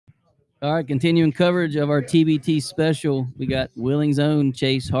All right, continuing coverage of our TBT special. We got Willing's own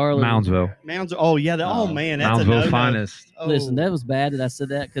Chase Harlan. Moundsville. Oh yeah. Man, that's a Moundsville's no-no. finest. Oh. Listen, that was bad that I said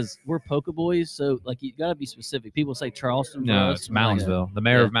that because we're Polka boys, so like you got to be specific. People say Charleston. For No, us, it's we're like, Moundsville. The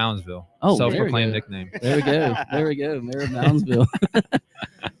mayor of Moundsville. Oh, self-proclaimed there we go. nickname. There we go. There we go. Mayor of Moundsville.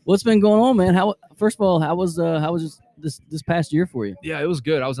 What's been going on, man? First of all, how was this past year for you? Yeah, it was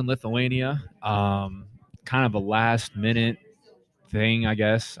good. I was in Lithuania. Kind of a last minute thing, I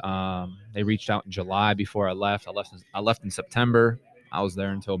guess. They reached out in July before I left. I left in September. I was there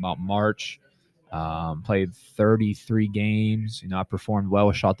until about March. Played 33 games. I performed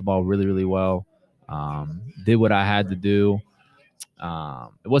well, shot the ball really, really well. Did what I had to do.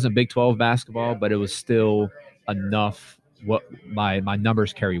 It wasn't Big 12 basketball, but it was still enough. What my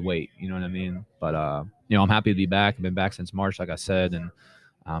numbers carry weight. You know what I mean? But I'm happy to be back. I've been back since March, like I said, and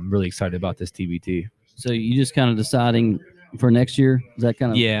I'm really excited about this TBT. So you just kind of deciding for next year? Is that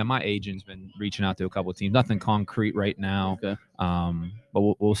kind of? Yeah, my agent's been reaching out to a couple of teams. Nothing concrete right now. Okay.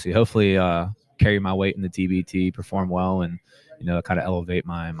 But we'll see. Hopefully, carry my weight in the TBT, perform well, and kind of elevate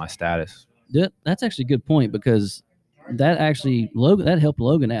my status. That's actually a good point because that helped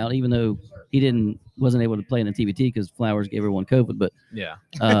Logan out, even though he wasn't able to play in the TBT because Flowers gave everyone COVID. But yeah,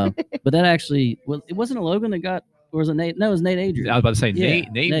 but that actually it wasn't a Logan that got, or was it Nate? No, it was Nate Adrian. I was about to say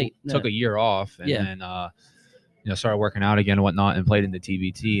Nate took a year off and then started working out again and whatnot and played in the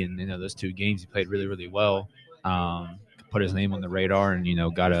TBT, and those 2 games he played really, really well. Put his name on the radar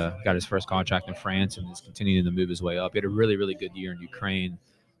and got his first contract in France and is continuing to move his way up. He had a really, really good year in Ukraine.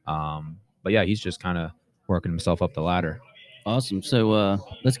 But yeah, he's just kind of working himself up the ladder. Awesome. So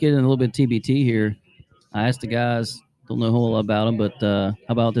let's get in a little bit of TBT here. I asked the guys, don't know a whole lot about them, but how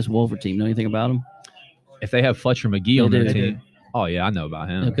about this Wolfer team? Know anything about them? If they have Fletcher McGee on their team, oh yeah, I know about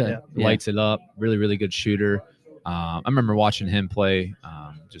him. Okay, lights it up. Really, really good shooter. I remember watching him play,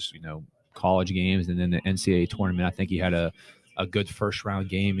 just college games and then the NCAA tournament. I think he had a good first round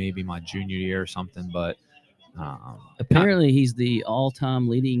game, maybe my junior year or something. But apparently, he's the all-time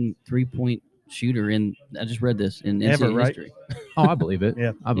leading 3-point shooter in. I just read this in NCAA history. Oh, I believe it.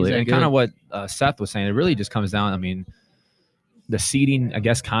 Yeah, I believe it. And kind of what Seth was saying, it really just comes down. I mean, the seeding, I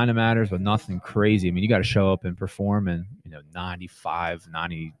guess, kind of matters, but nothing crazy. I mean, you got to show up and perform, and 95,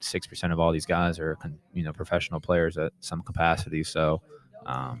 96% of all these guys are professional players at some capacity. So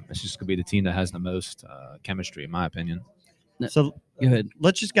it's just gonna be the team that has the most chemistry, in my opinion. So go ahead.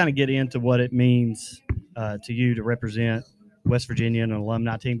 Let's just kind of get into what it means to you to represent West Virginia and an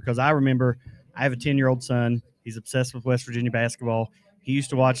alumni team, because I remember I have a 10-year-old son. He's obsessed with West Virginia basketball. He used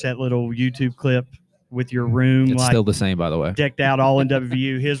to watch that little YouTube clip with your room. It's still the same, by the way. Decked out all in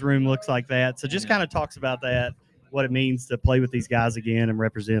WVU. His room looks like that. So just kind of talks about that, what it means to play with these guys again and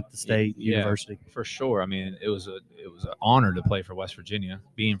represent the state university. For sure. I mean, it was an honor to play for West Virginia.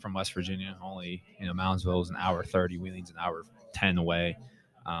 Being from West Virginia, only Moundsville was an hour 30, Wheeling's an hour 10 away,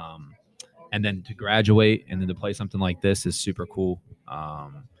 and then to graduate and then to play something like this is super cool.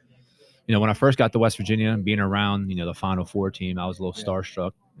 When I first got to West Virginia, being around the Final Four team, I was a little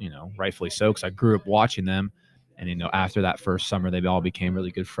starstruck. Rightfully so, because I grew up watching them, and after that first summer, they all became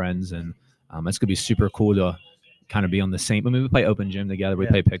really good friends, and it's gonna be super cool to kind of be on the same. I mean, we play open gym together, we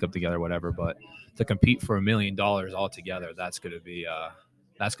play pickup together, whatever. But to compete for $1 million all together, that's gonna be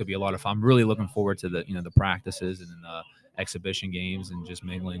a lot of fun. I'm really looking forward to the the practices and the exhibition games and just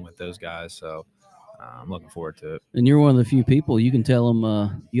mingling with those guys. So I'm looking forward to it. And you're one of the few people you can tell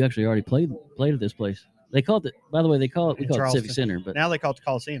them you actually already played at this place. They called it. By the way, we call it Civic Center, but now they call it the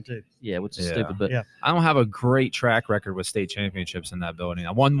Coliseum too. Yeah, which is stupid. But I don't have a great track record with state championships in that building.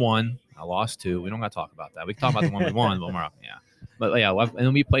 I won 1, I lost 2. We don't got to talk about that. We can talk about the one we won, but we're up. Yeah. But and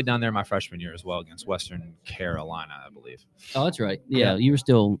then we played down there my freshman year as well against Western Carolina, I believe. Oh, that's right. Yeah, you were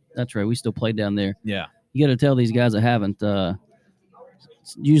still. That's right. We still played down there. Yeah. You got to tell these guys that haven't.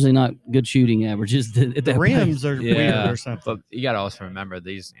 It's usually not good shooting averages. The rims are weird or something. But you got to also remember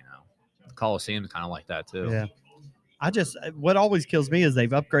these. Coliseum's kind of like that too. Yeah. What always kills me is they've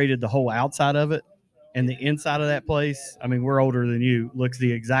upgraded the whole outside of it, and the inside of that place. I mean, we're older than you. Looks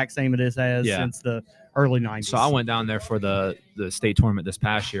the exact same it has since the early 90s. So I went down there for the state tournament this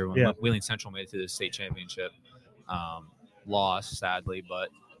past year when Wheeling Central made it to the state championship. Lost sadly, but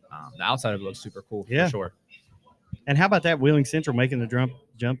the outside of it looks super cool for sure. And how about that Wheeling Central making the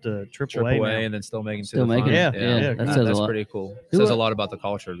jump to AAA and then still making it? Yeah. That's pretty cool. It says a lot about the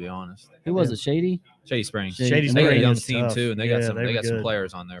culture, to be honest. Who was it? Shady Springs. Shady Springs. They got a young team too, and they got some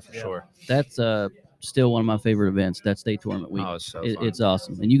players on there for sure. That's still one of my favorite events. That state tournament week. Oh, it's so fun. It's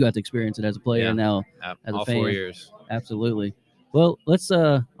awesome, and you got to experience it as a player now as a fan. 4 years. Absolutely. Well, let's.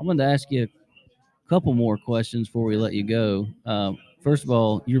 I'm going to ask you a couple more questions before we let you go. First of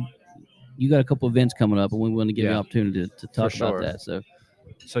all, you got a couple events coming up, and we want to give you an Yeah. opportunity to talk For about sure. that.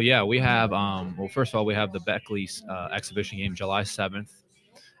 So yeah, we have well, first of all, we have the Beckley exhibition game July 7th,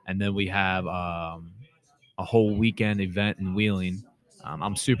 and then we have a whole weekend event in Wheeling.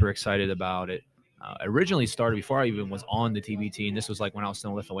 I'm super excited about it. Originally started before I even was on the TBT, and this was like when I was still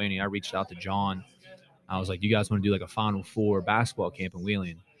in Lithuania. I reached out to John. I was like, "You guys want to do like a Final Four basketball camp in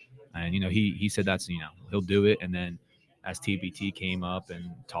Wheeling?" And he said that's he'll do it. And then as TBT came up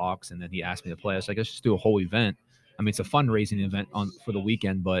and talks, and then he asked me to play, I was like, let's just do a whole event. I mean, it's a fundraising event for the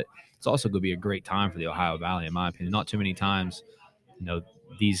weekend, but it's also going to be a great time for the Ohio Valley, in my opinion. Not too many times,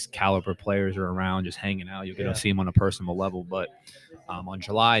 these caliber players are around just hanging out. You'll get to see them on a personal level. But on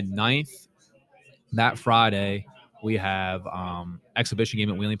July 9th, that Friday, we have exhibition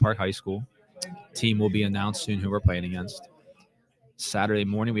game at Wheeling Park High School. Team will be announced soon who we're playing against. Saturday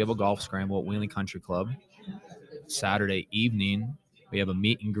morning, we have a golf scramble at Wheeling Country Club. Saturday evening, we have a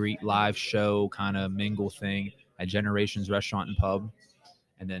meet and greet live show kind of mingle thing at Generations Restaurant and Pub.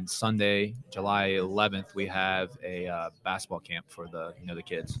 And then Sunday, July 11th, we have a basketball camp for the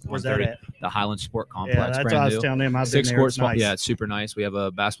kids. Where's that at? The Highland Sport Complex. Yeah, that's what brand I was new. telling them. I've been Six there. courts. It's nice. Yeah, it's super nice. We have a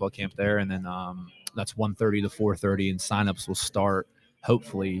basketball camp there, and then that's 1:30 to 4:30, and signups will start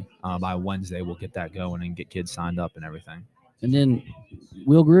hopefully by Wednesday. We'll get that going and get kids signed up and everything. And then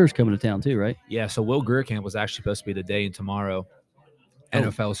Will Greer's coming to town too, right? Yeah, so Will Greer camp was actually supposed to be the day and tomorrow.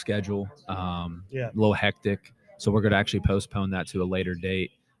 NFL schedule, a little hectic, so we're going to actually postpone that to a later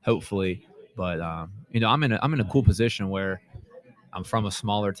date, hopefully. But I'm in a cool position where I'm from a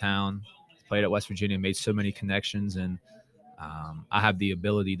smaller town, played at West Virginia, made so many connections, and I have the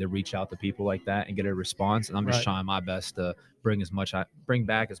ability to reach out to people like that and get a response. And I'm just trying my best to bring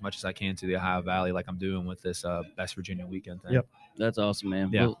back as much as I can to the Ohio Valley, like I'm doing with this West Virginia weekend thing. Yep. That's awesome, man.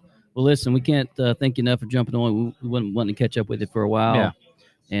 Yeah. Well, listen, we can't thank you enough for jumping on. We wanted to catch up with you for a while. Yeah.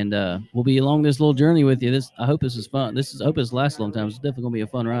 And we'll be along this little journey with you. I hope this is fun. I hope this lasts a long time. It's definitely gonna be a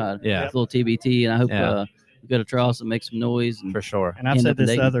fun ride. Yeah. It's a little TBT, and I hope we go to Charleston, make some noise. And For sure. And I've end said up in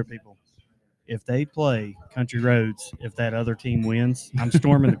this to Dayton. other people. If they play Country Roads, if that other team wins, I'm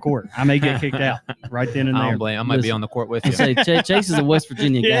storming the court. I may get kicked out right then and I there. don't blame. I might be Listen, on the court with I you. say Chase is a West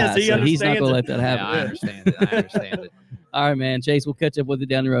Virginia guy, Yes, he so he's not understands gonna it. let that Yeah, happen. I understand it. I understand it. All right, man. Chase, we'll catch up with you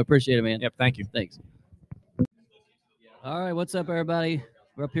down the road. Appreciate it, man. Yep. Thank you. Thanks. All right, what's up, everybody?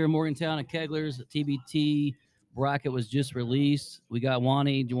 We're up here in Morgantown at Kegler's. The TBT bracket was just released. We got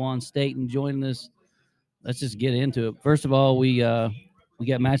Juwan Staten joining us. Let's just get into it. First of all, we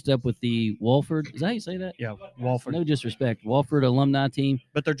got matched up with the Walford. Is that how you say that? Yeah, Walford. No disrespect. Walford alumni team.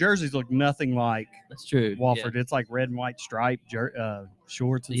 But their jerseys look nothing like That's true. Walford. It's like red and white striped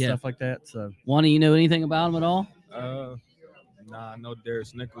shorts and Yeah. stuff like that. So Yeah. Wani, you know anything about them at all? Nah, I know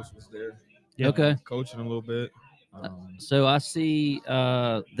Darius Nichols was there. Yeah. Okay. Coaching a little bit. So I see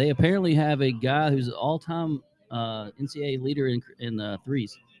they apparently have a guy who's an all-time NCAA leader in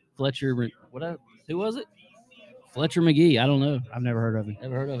threes. Fletcher, who was it? Fletcher McGee. I don't know. I've never heard of him.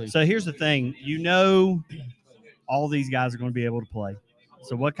 Never heard of him. So here's the thing. All these guys are going to be able to play.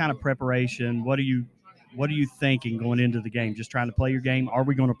 So what kind of preparation, what are you thinking going into the game? Just trying to play your game? Are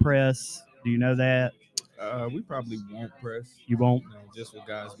we going to press? Do you know that? We probably won't press. You won't? Just with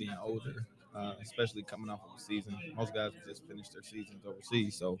guys being older, especially coming off of a season. Most guys just finished their seasons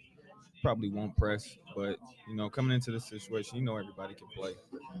overseas, so probably won't press. But, coming into this situation, everybody can play.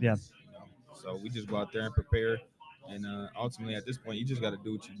 Yeah. So we just go out there and prepare. And ultimately, at this point, you just got to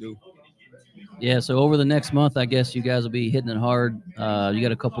do what you do. Yeah, so over the next month, I guess you guys will be hitting it hard. You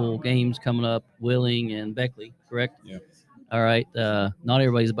got a couple games coming up, Wheeling and Beckley, correct? Yeah. All right. Not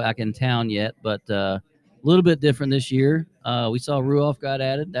everybody's back in town yet, but a little bit different this year. We saw Ruoff got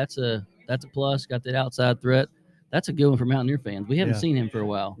added. That's a plus. Got that outside threat. That's a good one for Mountaineer fans. We haven't seen him for a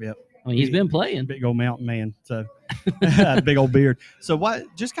while. Yep. I mean, he's been playing. Big old mountain man. So big old beard. So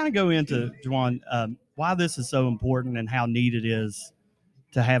just kind of go into, Juwan, why this is so important and how neat it is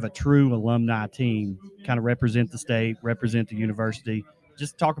to have a true alumni team kind of represent the state, represent the university.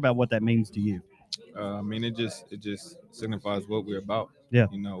 Just talk about what that means to you. It just signifies what we're about. Yeah.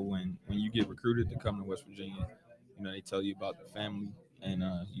 When you get recruited to come to West Virginia, they tell you about the family, and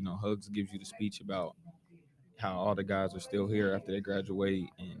Hugs gives you the speech about how all the guys are still here after they graduate,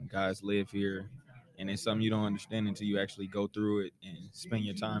 and guys live here, and it's something you don't understand until you actually go through it and spend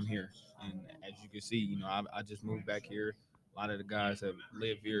your time here. And as you can see, I just moved back here. A lot of the guys have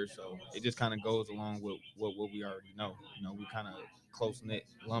lived here, so it just kind of goes along with what we already know. We kind of close-knit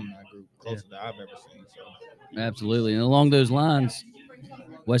alumni group, closer than I've ever seen. So Absolutely. And along those lines,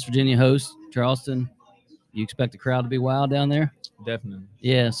 West Virginia hosts Charleston. You expect the crowd to be wild down there? definitely.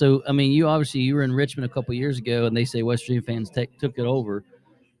 Yeah. So, I mean, you were in Richmond a couple years ago, and they say West Virginia fans took it over.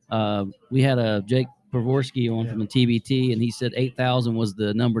 We had a Jake Pravorsky on from the TBT, and he said 8,000 was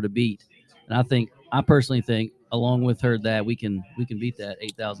the number to beat. And I personally think, along with her, that we can beat that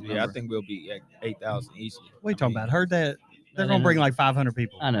 8,000. Yeah, I think we'll be at 8,000 easily. What are you talking mean, about? Heard that? They're I going to bring know. like 500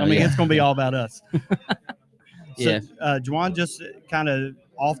 people. I know, I mean, yeah. it's going to be all about us. Yeah. Juwan, just kind of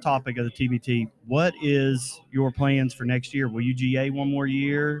off topic of the TBT, what is your plans for next year? Will you GA one more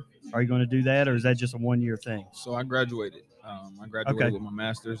year? Are you going to do that, or is that just a 1 year thing? So I graduated. I graduated with my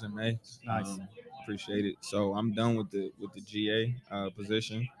master's in May. Nice. Appreciate it. So I'm done with the GA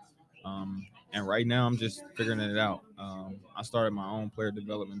position. And right now I'm just figuring it out. I started my own player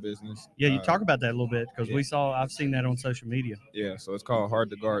development business. Yeah, you talk about that a little bit because I've seen that on social media. Yeah, so it's called Hard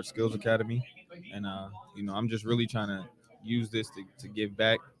to Guard Skills Academy, and I'm just really trying to use this to give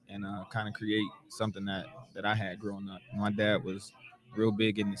back and kind of create something that I had growing up. My dad was real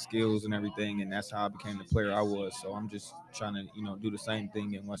big in the skills and everything, and that's how I became the player I was. So I'm just trying to do the same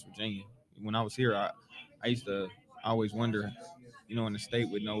thing in West Virginia. When I was here, I used to always wonder, in the state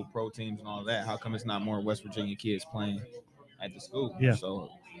with no pro teams and all of that, how come it's not more West Virginia kids playing at the school? Yeah. So,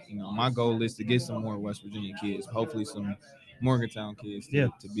 my goal is to get some more West Virginia kids, hopefully some Morgantown kids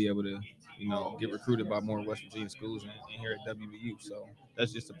to be able to, get recruited by more West Virginia schools and here at WVU. So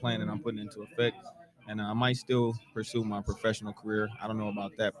that's just a plan that I'm putting into effect. And I might still pursue my professional career. I don't know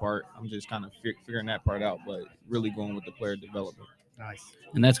about that part. I'm just kind of figuring that part out, but really going with the player development. Nice.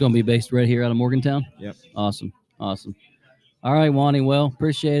 And that's going to be based right here out of Morgantown? Yep. Awesome. All right, Wani. Well,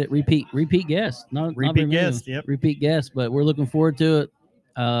 appreciate it. Repeat guest. Repeat guest. Yep. Repeat guest, but we're looking forward to it.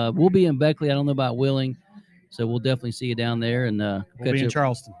 We'll be in Beckley. I don't know about Willing, so we'll definitely see you down there. And we'll be in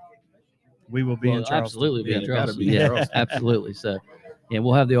Charleston. We will be in Charleston. Absolutely be in Charleston. Be in Charleston. Absolutely. So, yeah,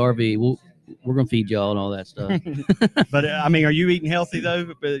 we'll have the RV. We're gonna feed y'all and all that stuff. But I mean, are you eating healthy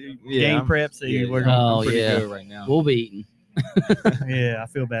though? Game prep. So we're Oh, pretty yeah. good right now. We'll be eating. Yeah, I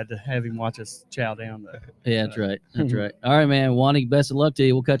feel bad to have him watch us chow down though. Yeah, that's right. That's right. All right, man. Wani, best of luck to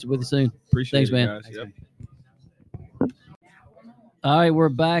you. We'll catch up with you soon. Appreciate Thanks, it, man. guys. Thanks, Yep. man. All right, we're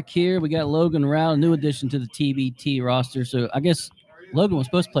back here. We got Logan Rao, a new addition to the TBT roster. So I guess Logan was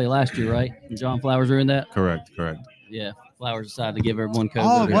supposed to play last year, right? And John Flowers were in that? Correct. Yeah. Flowers decided to give everyone COVID.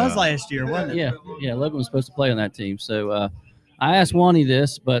 Oh, it was Yeah. last year, wasn't it? Yeah. Logan was supposed to play on that team. So I asked Wani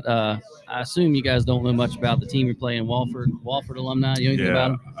this, but I assume you guys don't know much about the team you're playing, Walford alumni. You know anything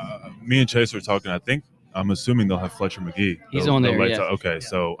about them? Me and Chase were talking. I'm assuming they'll have Fletcher McGee. He's They'll- on they'll there, lights yeah. out. Okay,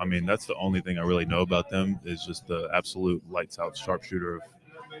 so I mean that's the only thing I really know about them is just the absolute lights out sharpshooter of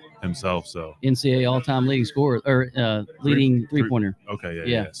himself. So NCAA all-time leading scorer or leading three-pointer. okay, Yeah.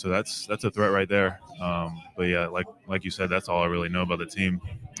 yeah. So that's a threat right there. But yeah, like you said, that's all I really know about the team.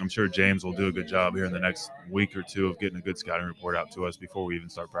 I'm sure James will do a good job here in the next week or two of getting a good scouting report out to us before we even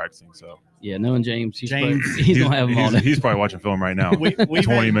start practicing. So Yeah, knowing James, he's James, gonna have him on it. he's probably watching film right now. We've 20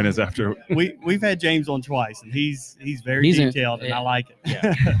 had- minutes after. We've had James on twice, and he's very He's detailed, and I like it.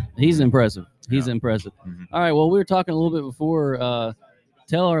 Yeah. He's impressive. He's Yeah. impressive. Mhm. All right. Well, we were talking a little bit before.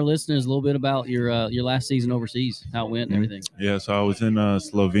 Tell our listeners a little bit about your last season overseas, how it went, and everything. Yeah, so I was in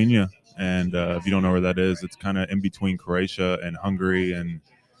Slovenia, and if you don't know where that is, it's kind of in between Croatia and Hungary, and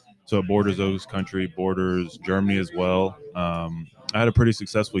so it borders those countries, borders Germany as well. I had a pretty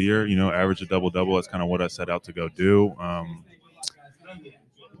successful year, average a double-double. That's kind of what I set out to go do.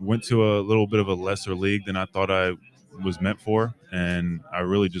 Went to a little bit of a lesser league than I thought I was meant for, and I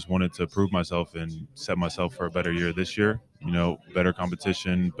really just wanted to prove myself and set myself for a better year this year. Better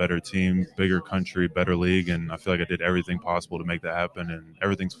competition, better team, bigger country, better league, and I feel like I did everything possible to make that happen, and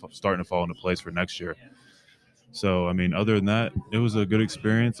everything's starting to fall into place for next year. So, I mean, other than that, it was a good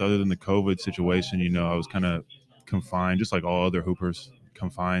experience. Other than the COVID situation, I was kind of confined, just like all other hoopers,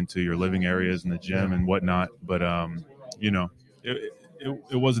 confined to your living areas and the gym and whatnot. But,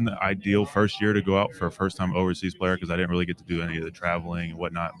 it wasn't the ideal first year to go out for a first-time overseas player because I didn't really get to do any of the traveling and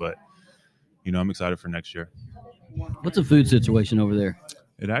whatnot. But, I'm excited for next year. What's the food situation over there?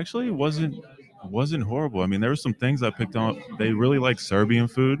 It actually wasn't horrible. I mean, there were some things I picked on. They really like Serbian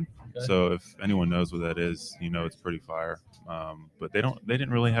food. Okay. So if anyone knows what that is, it's pretty fire. But they didn't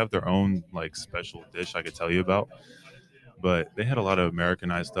really have their own like special dish I could tell you about. But they had a lot of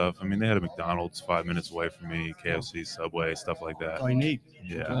Americanized stuff. I mean, they had a McDonald's 5 minutes away from me, KFC, Subway, stuff like that. All you need.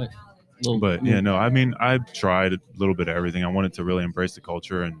 Yeah. Right. But yeah, no, I mean, I tried a little bit of everything. I wanted to really embrace the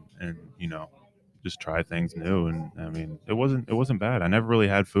culture and just try things new. And I mean, it wasn't bad. I never really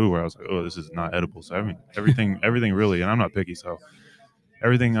had food where I was like, oh, this is not edible. So I mean, everything really, and I'm not picky. So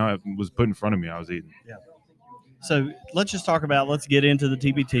everything I was put in front of me, I was eating. So let's get into the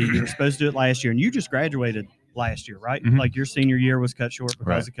TBT. You were supposed to do it last year, and you just graduated last year, right? Mhm. Like your senior year was cut short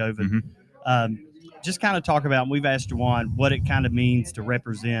because of COVID. Mhm. just kind of talk about, and we've asked Juwan what it kind of means to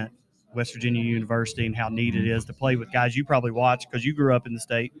represent West Virginia University and how neat it is to play with guys you probably watched because you grew up in the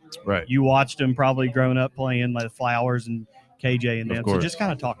state. Right. You watched them probably growing up playing like Flowers and KJ and Of them. So course. just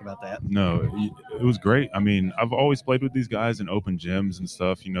kind of talk about that. No, it was great. I mean, I've always played with these guys in open gyms and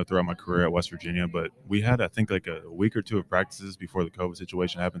stuff, throughout my career at West Virginia. But we had, I think, like a week or two of practices before the COVID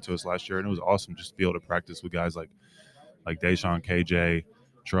situation happened to us last year. And it was awesome just to be able to practice with guys like Deshaun, KJ,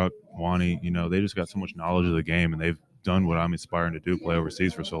 Truck, Wani. They just got so much knowledge of the game, and they've done what I'm aspiring to do, play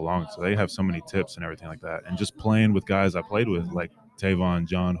overseas for so long. So they have so many tips and everything like that. And just playing with guys I played with, like Tavon,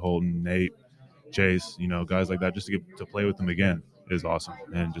 John, Holden, Nate, Chase, guys like that, just to get to play with them again is awesome.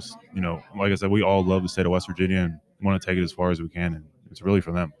 And just, like I said, we all love the state of West Virginia and want to take it as far as we can. And it's really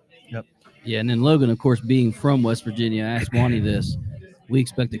for them. Yeah, and then Logan, of course, being from West Virginia, I asked Wani this. We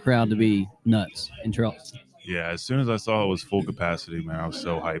expect the crowd to be nuts in Charleston. Yeah, as soon as I saw it was full capacity, man, I was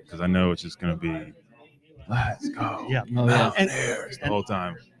so hyped because I know it's just going to be, let's go. Yeah. Oh, yeah. The whole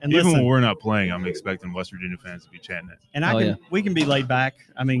time. And Even listen, when we're not playing, I'm expecting West Virginia fans to be chanting it. and we can be laid back.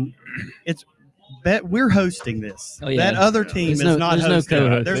 I mean, we're hosting this. Oh, yeah. That other team There's is no- not there's no hosting.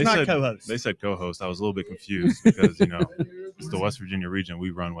 co-host. There's They not said- co-hosts. They said co-host. I was a little bit confused because, it's the West Virginia region.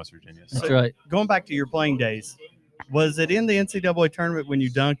 We run West Virginia. So. That's right. Going back to your playing days, was it in the NCAA tournament when you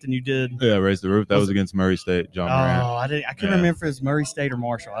dunked and you did? Yeah, raise the roof. That was against Murray State, John Morant. Oh, I couldn't Yeah. remember if it was Murray State or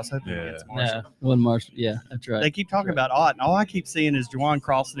Marshall. I was hoping Yeah. against Marshall. Yeah, one Marshall. Yeah, that's right. They keep talking about Ott, and all I keep seeing is Juwan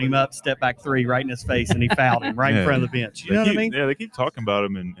crossing him up, step back three, right in his face, and he fouled him right in Yeah. front of the bench. You They know what I keep- mean? Yeah, they keep talking about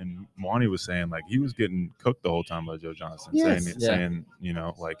him, and Wani was saying like he was getting cooked the whole time by Joe Johnson, Yes. saying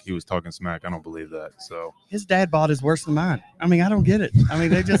like he was talking smack. I don't believe that. So His dad bod is worse than mine. I mean, I don't get it. I mean,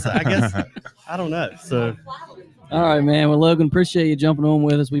 they just, I guess, I don't know. So, All right, man. Well, Logan, appreciate you jumping on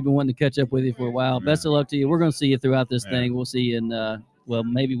with us. We've been wanting to catch up with you for a while. Best of luck to you. We're going to see you throughout this Yeah. thing. We'll see you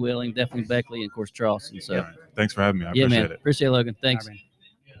in, maybe Wheeling, definitely Beckley, and, of course, Charleston. So, thanks for having me. I yeah, appreciate man. it. Appreciate it, Logan. Thanks. I mean,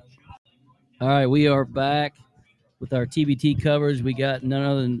 All right, we are back with our TBT coverage. We got none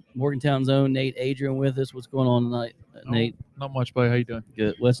other than Morgantown's own Nate Adrian with us. What's going on tonight, Nate? Not much, buddy. How you doing?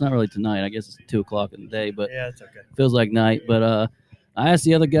 Good. Well, it's not really tonight. I guess it's 2 o'clock in the day, but yeah, it's okay. feels like night. But I asked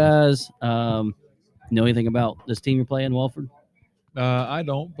the other guys, know anything about this team you're playing, Walford? I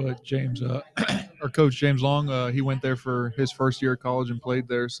don't, but James, our coach James Long, he went there for his first year of college and played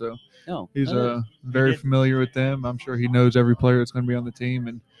there, so No. he's Oh, very did. familiar with them. I'm sure he knows every player that's going to be on the team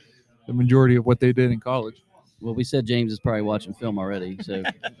and the majority of what they did in college. well, we said James is probably watching film already. So,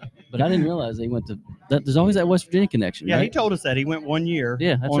 but I didn't realize he went to. There's always that West Virginia connection, Yeah, he right? told us that he went 1 year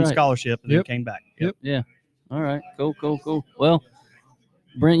Yeah, that's on right. scholarship and Yep. then came back. Yep. All right. Cool. Well,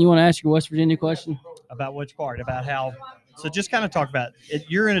 Brent, you want to ask your West Virginia question? About which part? About how? So just kind of talk about it.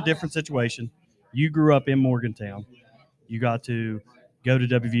 You're in a different situation. You grew up in Morgantown. You got to go to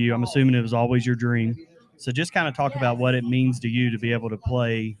WVU. I'm assuming it was always your dream. So just kind of talk about what it means to you to be able to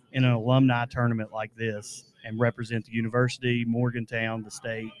play in an alumni tournament like this and represent the university, Morgantown, the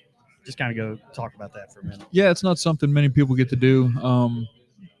state. Just kind of go talk about that for a minute. Yeah, it's not something many people get to do,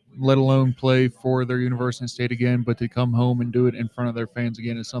 let alone play for their university and state again, but to come home and do it in front of their fans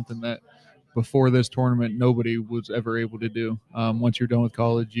again is something that before this tournament, nobody was ever able to do. Once you're done with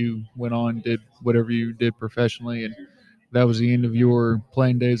college, you went on, did whatever you did professionally, and that was the end of your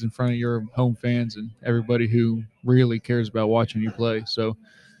playing days in front of your home fans and everybody who really cares about watching you play. So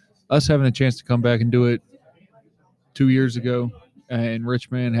us having a chance to come back and do it 2 years ago in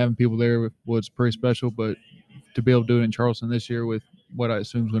Richmond, having people there was pretty special, but to be able to do it in Charleston this year with what I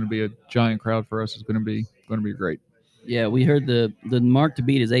assume is going to be a giant crowd for us is going to be great. Yeah, we heard the mark to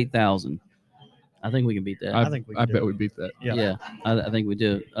beat is 8,000. I think we can beat that. I think we can do bet it. we beat that. Yeah. I think we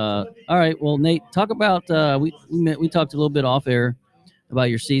do. All right. Well, Nate, talk about we talked a little bit off air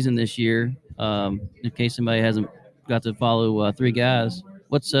about your season this year. In case somebody hasn't got to follow three guys,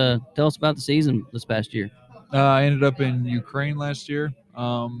 tell us about the season this past year? I ended up in Ukraine last year.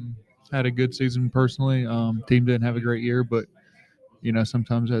 Had a good season personally. Team didn't have a great year, but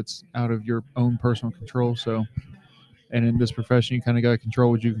sometimes that's out of your own personal control. So. And in this profession, you kind of got to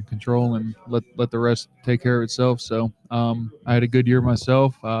control what you can control and let the rest take care of itself. So I had a good year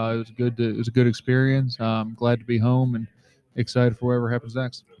myself. It was a good experience. I'm glad to be home and excited for whatever happens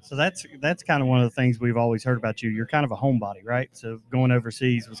next. So that's kind of one of the things we've always heard about you. You're kind of a homebody, right? So going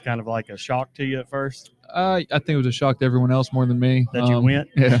overseas was kind of like a shock to you at first I think it was a shock to everyone else more than me. that you went.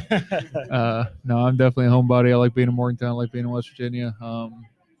 Yeah. No, I'm definitely a homebody. I like being in Morgantown. I like being in West Virginia.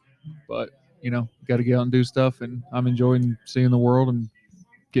 But got to get out and do stuff, and I'm enjoying seeing the world and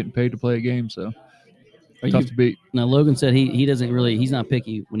getting paid to play a game. So tough to beat. Now, Logan said he doesn't really, he's not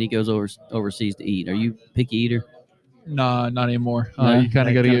picky when he goes overseas to eat. Are you a picky eater? Nah, not anymore. No? You kind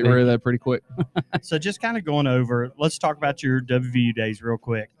They of got to kinda get rid of that pretty quick. So just kind of going over, let's talk about your WVU days real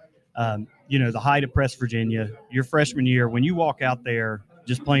quick. The height of Press Virginia, your freshman year, when you walk out there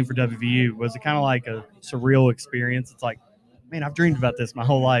just playing for WVU, was it kind of like a surreal experience? It's like, man, I've dreamed about this my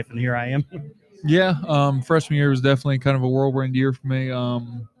whole life, and here I am. Yeah, freshman year was definitely kind of a whirlwind year for me.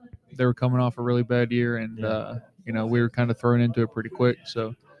 They were coming off a really bad year, and we were kind of thrown into it pretty quick.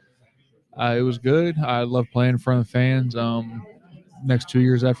 So it was good. I loved playing in front of fans. Next 2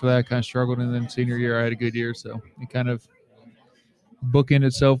 years after that, I kind of struggled, and then senior year, I had a good year. So it kind of bookended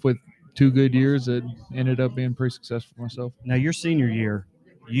itself with 2 good years that ended up being pretty successful for myself. Now, your senior year,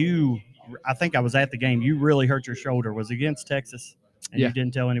 I think I was at the game. You really hurt your shoulder. Was it against Texas? And Yeah. you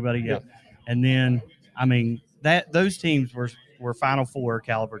didn't tell anybody yet. And then, those teams were Final Four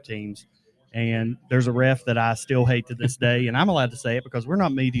caliber teams. And there's a ref that I still hate to this day, and I'm allowed to say it because we're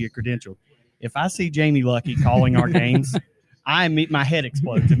not media credentialed. If I see Jamie Lucky calling our games, my head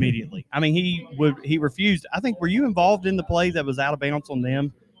explodes immediately. He refused. I think, were you involved in the play that was out of bounds on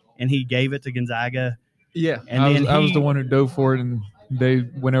them, and he gave it to Gonzaga? Yeah, And I was he- the one who dove for it, and they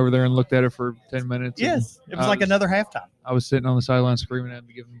went over there and looked at it for 10 minutes. and Yes, it was I like another halftime. I was sitting on the sideline screaming at him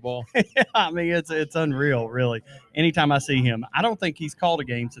to give him the ball. It's unreal, really. Anytime I see him, I don't think he's called a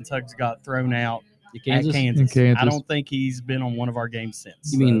game since Hugs got thrown out Kansas? at Kansas. In Kansas. I don't think he's been on one of our games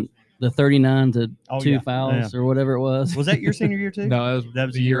since. You mean the 39 to Oh, 2 yeah. fouls or whatever it was? was that your senior year too? No, that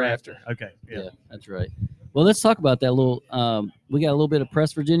was the year after. Okay, yeah. Yeah, that's right. Well, let's talk about that little. We got a little bit of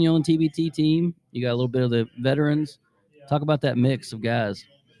Press Virginia on TBT team. You got a little bit of the veterans. Talk about that mix of guys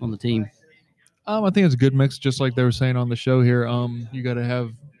on the team. I think it's a good mix, just like they were saying on the show here. You got to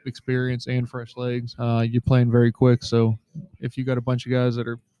have experience and fresh legs. You're playing very quick, so if you got a bunch of guys that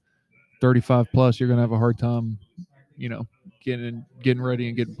are 35 plus, you're gonna have a hard time, getting ready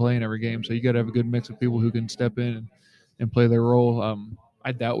and getting playing every game. So you got to have a good mix of people who can step in and play their role.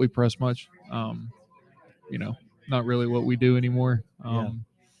 I doubt we press much. Not really what we do anymore.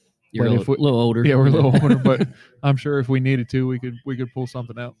 You're But a if we- little older. Yeah, we're a little older, but I'm sure if we needed to, we could pull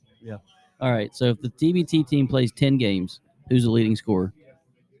something out. All right. So if the TBT team plays 10 games, who's the leading scorer?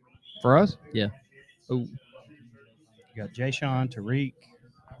 For us? Yeah. Oh, You got Jay Sean, Tariq,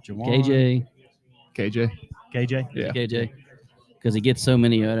 Jawan, KJ. KJ. KJ. Yeah. KJ. Because he gets so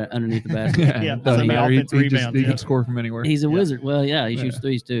many underneath the basket. Yeah, Doesn't so the matter. He offensive rebounds, he yeah. can score from anywhere. He's a Yeah. wizard. Well, yeah, he shoots Yeah.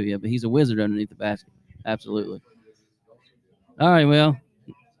 threes too. Yeah, but he's a wizard underneath the basket. Absolutely. All right. Well,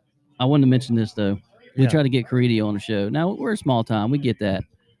 I wanted to mention this though. We Yeah. try to get Caridi on the show. Now we're a small time. We get that.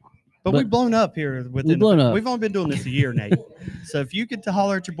 But But- we've blown up here. We've blown up. We've only been doing this a year, Nate. So if you could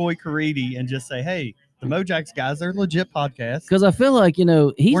holler at your boy Caridi and just say, "Hey, the Mojax guys, they're a legit podcast." Because I feel like he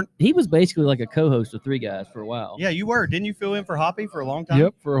We're- he was basically like a co-host of Three Guys for a while. Yeah, you were. Didn't you fill in for Hoppy for a long time?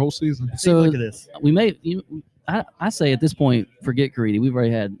 Yep, for a whole season. See, So look at this. we may. I say at this point, forget Caridi. We've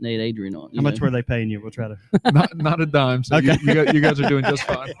already had Nate Adrian on. How much were they paying you? We'll try to. not a dime. So Okay. you guys are doing just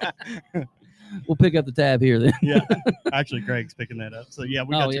fine. We'll pick up the tab here then. Yeah, actually, Greg's picking that up. So yeah,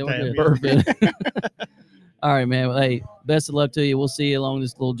 we got your tab. we're Yeah. good. All right, man. Well, hey, best of luck to you. We'll see you along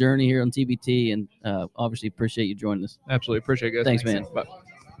this little journey here on TBT, and obviously appreciate you joining us. Absolutely appreciate it, guys. Thanks, man. Bye.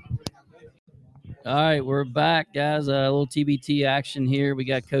 All right, we're back, guys. A little TBT action here. We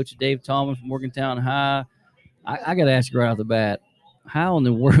got Coach Dave Tallman from Morgantown High. I got to ask you right off the bat, how in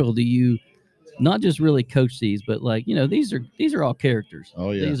the world do you not just really coach these, but these are all characters.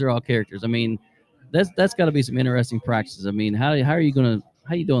 Oh, yeah. These are all characters. I mean, that's got to be some interesting practices. I mean, how are you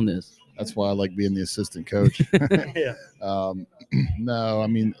doing this? That's why I like being the assistant coach. Yeah. No, I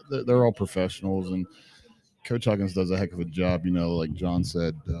mean, they're all professionals, and Coach Huggins does a heck of a job, like John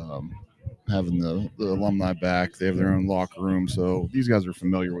said, having the alumni back. They have their own locker room, so these guys are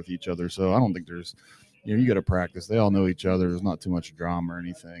familiar with each other. So I don't think there's, you got to practice. They all know each other. There's not too much drama or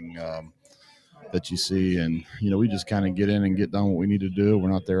anything that you see, and we just kind of get in and get done what we need to do. We're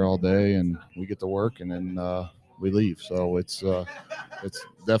not there all day, and we get to work, and then we leave. So it's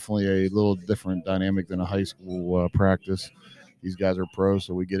definitely a little different dynamic than a high school practice. These guys are pros,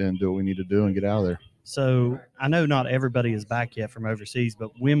 so we get in and do what we need to do and get out of there. So I know not everybody is back yet from overseas,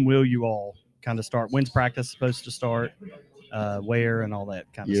 but when will you all kind of start? When's practice supposed to start? Where and all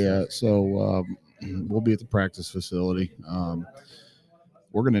that kind of Yeah, stuff? so we'll be at the practice facility.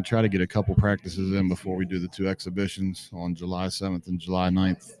 We're going to try to get a couple practices in before we do the 2 exhibitions on July 7th and July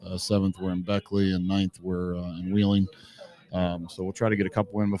 9th. 7th, we're in Beckley, and 9th, we're in Wheeling. So we'll try to get a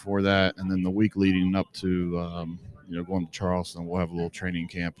couple in before that, and then the week leading up to going to Charleston, we'll have a little training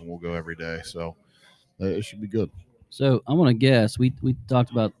camp, and we'll go every day. So it should be good. So I want to guess. We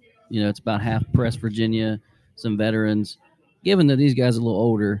talked about it's about half Press Virginia, some veterans. Given that these guys are a little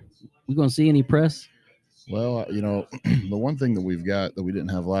older, we going to see any press? Well, the one thing that we've got that we didn't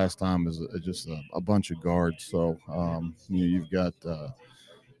have last time is just a bunch of guards. So, you've got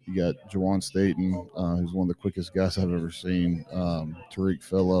you got Jawan Staten, who's one of the quickest guys I've ever seen. Tariq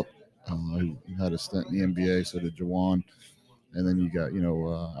Phillip, who had a stint in the NBA. So did Jawan. And then you got,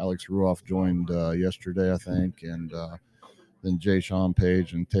 Alex Ruoff joined yesterday, I think, and then Jay Sean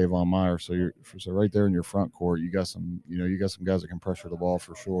Page and Tavon Meyer. So right there in your front court, you got some guys that can pressure the ball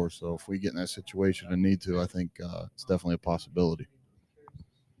for sure. So if we get in that situation and need to, I think it's definitely a possibility.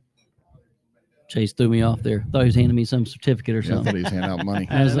 Chase threw me off there. Thought he was handing me some certificate or I thought something. he was handing out money.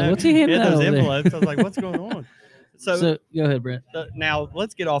 I was like, what's he handing Yeah, out those over there? envelopes. I was like, what's going on? So go ahead, Brent. Now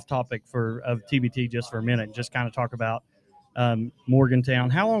let's get off topic of TBT just for a minute and just kind of talk about Morgantown.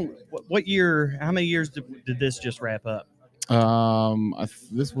 How long? What year? How many years did this just wrap up?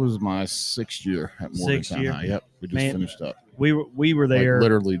 This was my 6th year at Sixth Morgantown year? High. Yep, we just finished up. We were there. Like,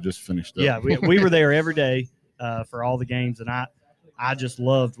 literally just finished up. Yeah, we were there every day for all the games, and I just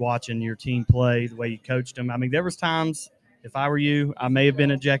loved watching your team play, the way you coached them. I mean, there was times, if I were you, I may have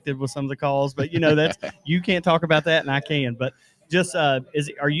been ejected with some of the calls, but that's you can't talk about that, and I can. But just are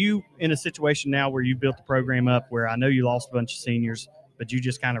you in a situation now where you built the program up where I know you lost a bunch of seniors, but you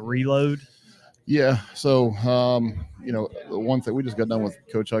just kind of reload? Yeah. So, the one thing, we just got done with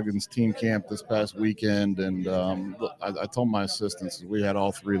Coach Huggins' team camp this past weekend, and I told my assistants, we had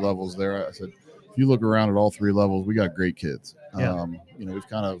all 3 levels there. I said, if you look around at all 3 levels, we got great kids. Yeah. We've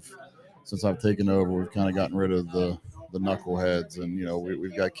kind of, since I've taken over, we've kind of gotten rid of the knuckleheads, and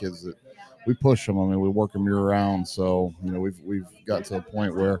we've got kids that we push them. I mean, we work them year round. So we've got to a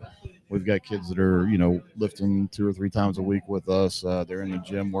point where we've got kids that are lifting 2 or 3 times a week with us. They're in the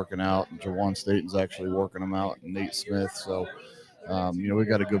gym working out, and Jawan Staten's actually working them out, and Nate Smith. So we've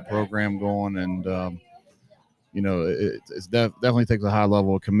got a good program going, and it definitely takes a high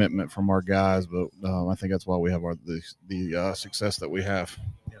level of commitment from our guys, but I think that's why we have the success that we have.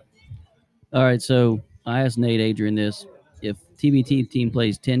 All right, so I asked Nate Adrian this: if TBT team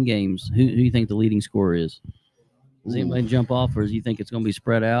plays 10 games, who do you think the leading scorer is? Does anybody jump off, or do you think it's going to be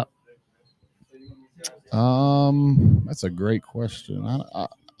spread out? That's a great question.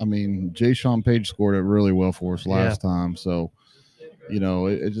 I mean, Jay Sean Page scored it really well for us last time, so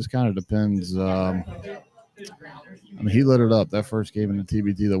it just kind of depends. I mean, he lit it up that first game in the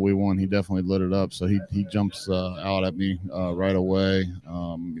TBT that we won. He definitely lit it up. So he jumps out at me right away.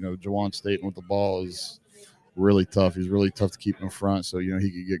 Jawan Staten with the ball is really tough. He's really tough to keep in front. So he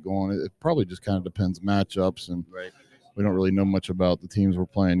could get going. It probably just kind of depends matchups, and we don't really know much about the teams we're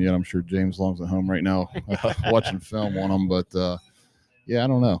playing yet. I'm sure James Long's at home right now watching film on them, but I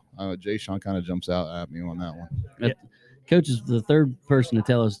don't know. Jay Sean kind of jumps out at me on that one. Yeah. Coach is the third person to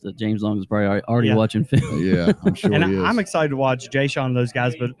tell us that James Long is probably already watching film. Yeah, I'm sure and he is. I'm excited to watch Jay Sean and those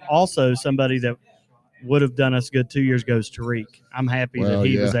guys, but also somebody that would have done us good 2 years ago is Tariq. I'm happy that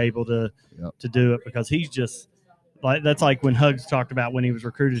he was able to do it, because he's just like, that's like when Hugs talked about when he was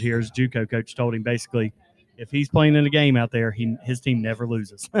recruited here, his JUCO coach told him basically, if he's playing in a game out there, his team never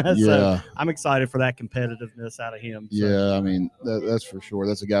loses. So I'm excited for that competitiveness out of him. So. Yeah, I mean, that's for sure.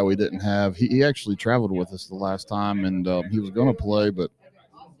 That's a guy we didn't have. He actually traveled with us the last time, and he was going to play, but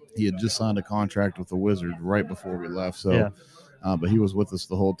he had just signed a contract with the Wizards right before we left. So, but he was with us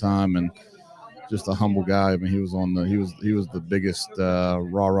the whole time, and just a humble guy. I mean, he was the biggest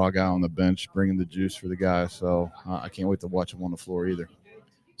rah guy on the bench, bringing the juice for the guys. So I can't wait to watch him on the floor either.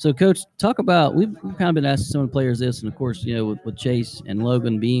 So, Coach, talk about, we've kind of been asking some of the players this, and of course, with Chase and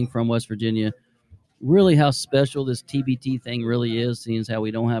Logan being from West Virginia, really how special this TBT thing really is, seeing as how we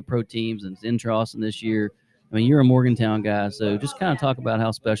don't have pro teams and it's in Charleston this year. I mean, you're a Morgantown guy, so just kind of talk about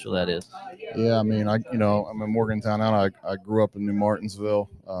how special that is. Yeah, I mean, I'm in Morgantown now. I grew up in New Martinsville,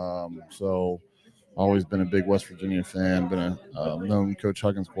 so always been a big West Virginia fan. Known Coach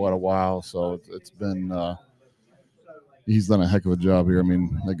Huggins quite a while, so it's been. He's done a heck of a job here. I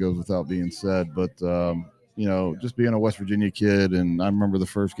mean, that goes without being said. But, just being a West Virginia kid, and I remember the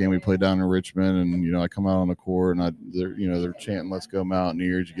first game we played down in Richmond, and, I come out on the court, and they're chanting, "Let's go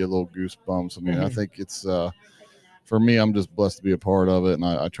Mountaineers." You get a little goosebumps. I mean, I think it's for me, I'm just blessed to be a part of it, and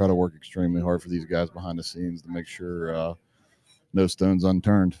I try to work extremely hard for these guys behind the scenes to make sure no stone's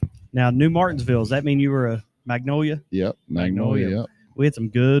unturned. Now, New Martinsville, does that mean you were a Magnolia? Yep, Magnolia. Yep. We had some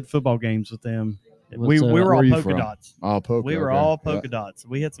good football games with them. What's, we were all polka dots. Oh, polka. We were okay. all polka dots.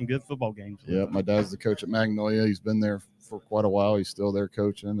 We had some good football games. Yeah, my dad's the coach at Magnolia. He's been there for quite a while. He's still there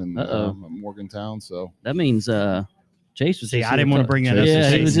coaching, and at Morgantown. So that means Chase was See, just I didn't here want to bring that up. Yeah,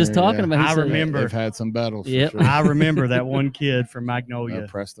 to he was Chase. just talking about. He I said- remember. They've had some battles. For Yep. sure. I remember that one kid from Magnolia.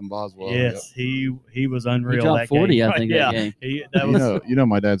 Preston Boswell. Yes, he was He unreal. dropped that 40, game. I think, yeah, that game. that was You know,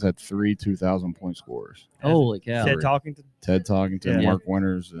 my dad's had 3 2,000-point scorers. Holy cow! Ted Talkington. Ted Toggington, Yeah. Mark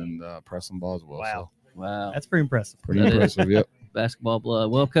Winters, and Preston Boswell. Wow, Wow, that's pretty impressive. So pretty That is. impressive. Yep. basketball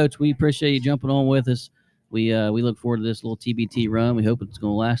blood. Well, Coach, we appreciate you jumping on with us. We look forward to this little TBT run. We hope it's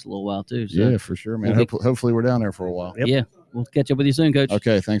going to last a little while too. So Yeah, for sure, man. we'll get- Hopefully we're down there for a while. Yep. yeah, we'll catch up with you soon, Coach.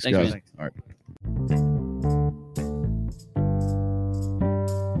 Okay, thanks Thanks, guys. man. All right.